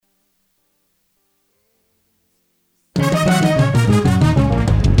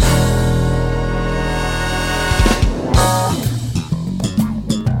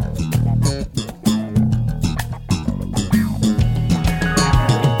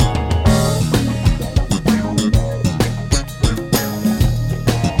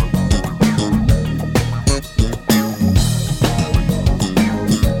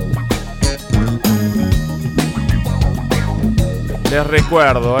les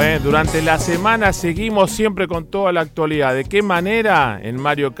recuerdo, durante la semana seguimos siempre con toda la actualidad. ¿De qué manera? En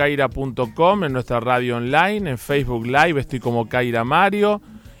mariocaira.com, en nuestra radio online, en Facebook Live estoy como Caira Mario,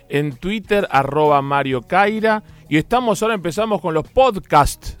 en Twitter @MarioCaira, y empezamos con los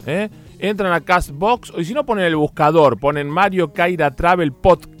podcasts, Entran a Castbox, y si no ponen el buscador, ponen Mario Caira Travel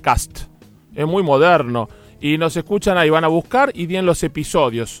Podcast, es muy moderno. Y nos escuchan ahí, van a buscar y tienen los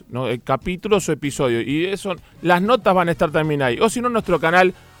episodios, ¿no? Capítulos o episodios. Y eso, las notas van a estar también ahí. O si no, nuestro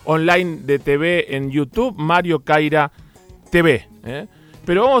canal online de TV en YouTube, Mario Caira TV.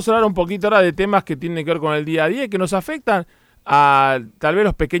 Pero vamos a hablar un poquito ahora de temas que tienen que ver con el día a día y que nos afectan a tal vez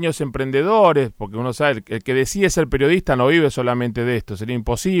los pequeños emprendedores, porque uno sabe, el que decide ser periodista no vive solamente de esto, sería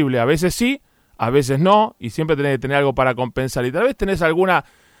imposible. A veces sí, a veces no, y siempre tenés que tener algo para compensar. Y tal vez tenés alguna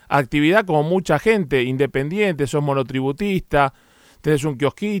actividad como mucha gente, independiente, sos monotributista, tenés un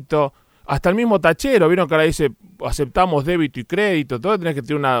kiosquito, hasta el mismo tachero, vieron que ahora dice aceptamos débito y crédito, todo tenés que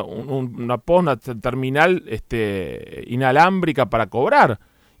tener una terminal inalámbrica para cobrar,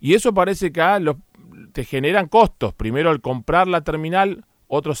 y eso parece que te generan costos, primero al comprar la terminal,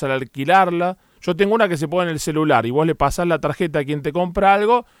 otros al alquilarla. Yo tengo una que se pone en el celular y vos le pasás la tarjeta a quien te compra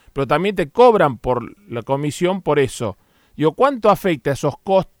algo, pero también te cobran por la comisión por eso. Digo, ¿cuánto afecta esos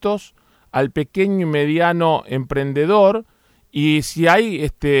costos al pequeño y mediano emprendedor? Y si hay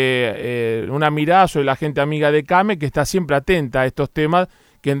una mirada sobre la gente amiga de CAME que está siempre atenta a estos temas,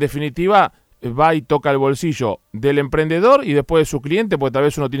 que en definitiva va y toca el bolsillo del emprendedor y después de su cliente, porque tal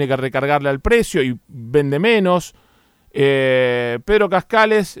vez uno tiene que recargarle al precio y vende menos. Pedro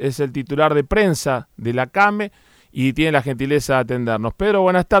Cascales es el titular de prensa de la CAME y tiene la gentileza de atendernos. Pedro,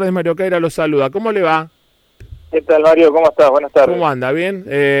 buenas tardes, Mario Caira lo saluda. ¿Cómo le va? ¿Qué tal, Mario? ¿Cómo estás? Buenas tardes. ¿Cómo anda? ¿Bien?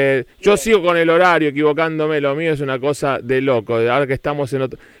 Yo sigo con el horario, equivocándome, lo mío es una cosa de loco, ahora que estamos en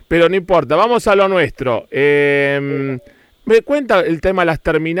otro... Pero no importa, vamos a lo nuestro. ¿Me cuenta el tema de las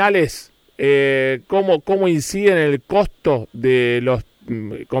terminales? ¿Cómo inciden en el costo de los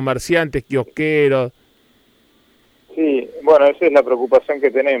comerciantes, kiosqueros? Sí, bueno, esa es la preocupación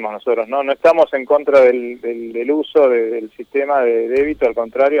que tenemos nosotros, ¿no? No estamos en contra del uso del sistema de débito, al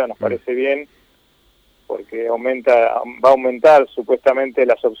contrario, nos parece bien, porque va a aumentar supuestamente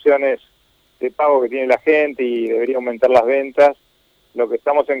las opciones de pago que tiene la gente y debería aumentar las ventas. Lo que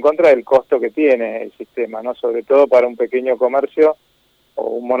estamos en contra es el costo que tiene el sistema, ¿no? Sobre todo para un pequeño comercio o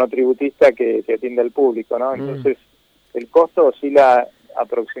un monotributista que atiende al público, ¿no? Entonces, el costo oscila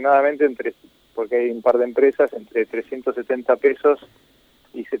aproximadamente porque hay un par de empresas, entre 370 pesos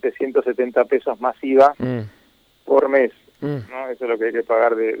y 770 pesos más IVA por mes. ¿No? Eso es lo que hay que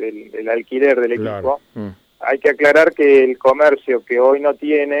pagar del alquiler del equipo. Hay que aclarar que el comercio que hoy no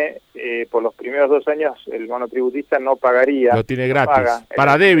tiene, por los primeros 2 años, el monotributista no pagaría. Lo tiene gratis,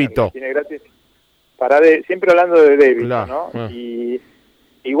 para débito. Lo tiene gratis, siempre hablando de débito, claro, ¿no? Y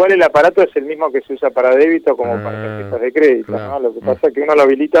igual el aparato es el mismo que se usa para débito como para tarjetas de crédito, claro, ¿no? Lo que pasa es que uno lo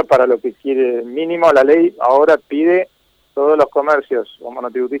habilita para lo que quiere. Mínimo la ley ahora pide todos los comercios o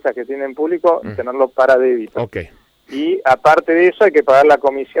monotributistas que tienen público tenerlo para débito. Okay. Y aparte de eso hay que pagar la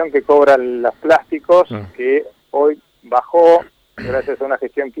comisión que cobran los plásticos, que hoy bajó, gracias a una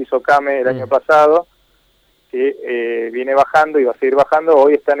gestión que hizo CAME el año pasado, que viene bajando y va a seguir bajando.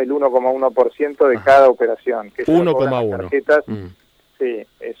 Hoy está en el 1,1% de cada operación. 1,1. Sí,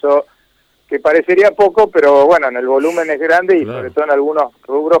 eso que parecería poco, pero bueno, en el volumen es grande y sobre todo en algunos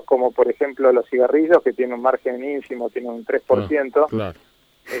rubros, como por ejemplo los cigarrillos, que tienen un margen ínfimo, tienen un 3%. Claro.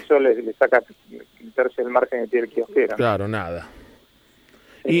 Eso le saca un tercio del margen que tiene el kiosquero. Claro, nada.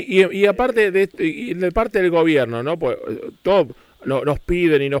 Y aparte de esto, y de parte del gobierno, ¿no? Pues todo nos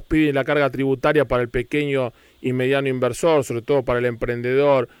piden la carga tributaria para el pequeño y mediano inversor, sobre todo para el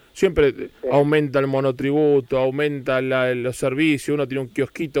emprendedor. Siempre aumenta el monotributo, aumenta los servicios, uno tiene un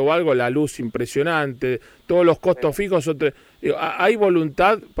kiosquito o algo, la luz impresionante, todos los costos fijos. ¿Hay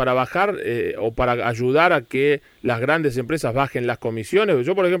voluntad para bajar o para ayudar a que las grandes empresas bajen las comisiones?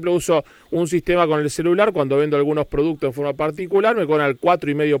 Yo, por ejemplo, uso un sistema con el celular, cuando vendo algunos productos en forma particular, me cobran el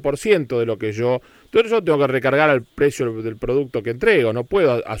 4,5% de lo que yo... Entonces yo tengo que recargar al precio del producto que entrego, no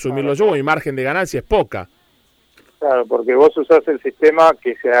puedo asumirlo yo, mi margen de ganancia es poca. Claro, porque vos usás el sistema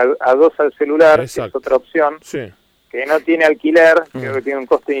que se adosa al celular, que es otra opción, que no tiene alquiler, creo que tiene un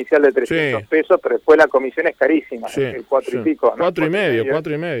costo inicial de 300 pesos, pero después la comisión es carísima, el 4 y pico, ¿no?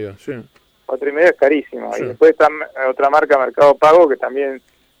 4,5, sí. 4,5 es carísimo, sí. Y después está otra marca, Mercado Pago, que también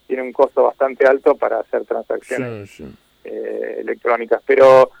tiene un costo bastante alto para hacer transacciones electrónicas.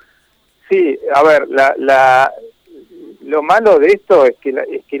 Pero sí, a ver, lo malo de esto es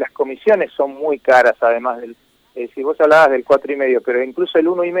que las comisiones son muy caras, además si vos hablabas del 4,5, pero incluso el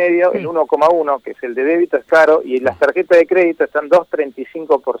 1,5, el 1,1, que es el de débito, es caro, y las tarjetas de crédito están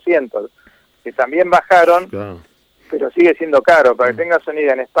 2,35%, que también bajaron, Claro. pero sigue siendo caro. Para que tengas una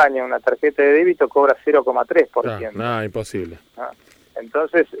idea, en España una tarjeta de débito cobra 0,3%. Nada, imposible.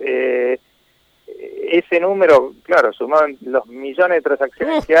 Entonces, ese número, claro, sumado en los millones de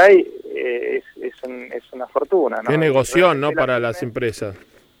transacciones que hay, es una fortuna, ¿no? Qué negoción, ¿no? Para las empresas.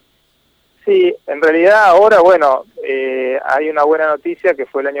 Sí, en realidad ahora, bueno, hay una buena noticia que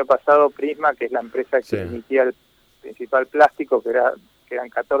fue el año pasado Prisma, que es la empresa que emitía el principal plástico, que eran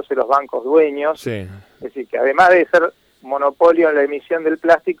 14 los bancos dueños. Sí. Es decir, que además de ser monopolio en la emisión del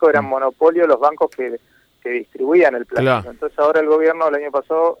plástico, eran monopolio los bancos que distribuían el plástico. Claro. Entonces ahora el gobierno el año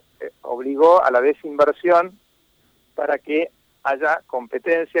pasado obligó a la desinversión para que haya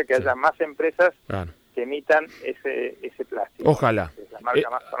competencia, que haya más empresas que emitan ese plástico. Ojalá.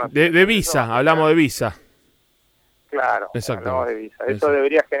 De Visa, hablamos de Visa. Claro, hablamos de Visa. Eso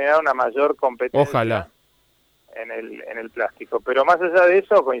debería generar una mayor competencia. Ojalá. En el plástico. Pero más allá de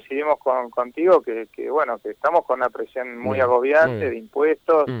eso, coincidimos contigo que bueno, que estamos con una presión muy agobiante de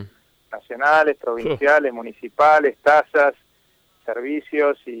impuestos nacionales, provinciales, municipales, tasas,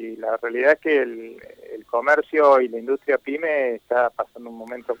 servicios, y la realidad es que el comercio y la industria pyme está pasando un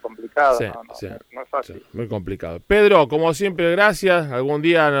momento complicado. No es fácil. Muy complicado. Pedro, como siempre, gracias. Algún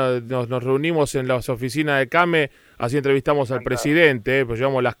día nos reunimos en las oficinas de CAME, así entrevistamos al presidente, pues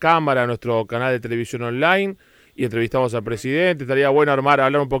llevamos las cámaras a nuestro canal de televisión online y entrevistamos al presidente. Estaría bueno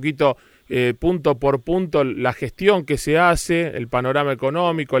hablar un poquito punto por punto la gestión que se hace, el panorama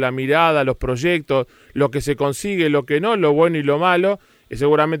económico, la mirada, los proyectos, lo que se consigue, lo que no, lo bueno y lo malo, y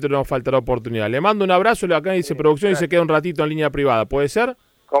seguramente no nos faltará oportunidad. Le mando un abrazo, acá dice producción y se queda un ratito en línea privada, ¿puede ser?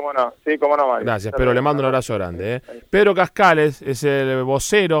 ¿Cómo no? Sí, cómo no, Mario. Gracias, pero le mando un abrazo grande. Pedro Cascales es el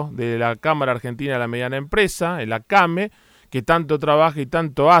vocero de la Cámara Argentina de la Mediana Empresa, en la CAME, que tanto trabaja y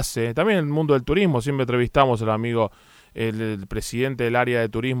tanto hace. También en el mundo del turismo, siempre entrevistamos al amigo, el presidente del área de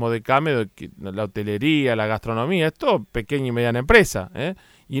turismo de CAME, la hotelería, la gastronomía, esto pequeña y mediana empresa,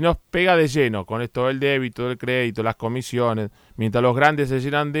 y nos pega de lleno con esto del débito, del crédito, las comisiones. Mientras los grandes se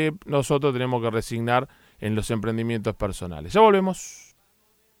llenan nosotros tenemos que resignar en los emprendimientos personales. Ya volvemos.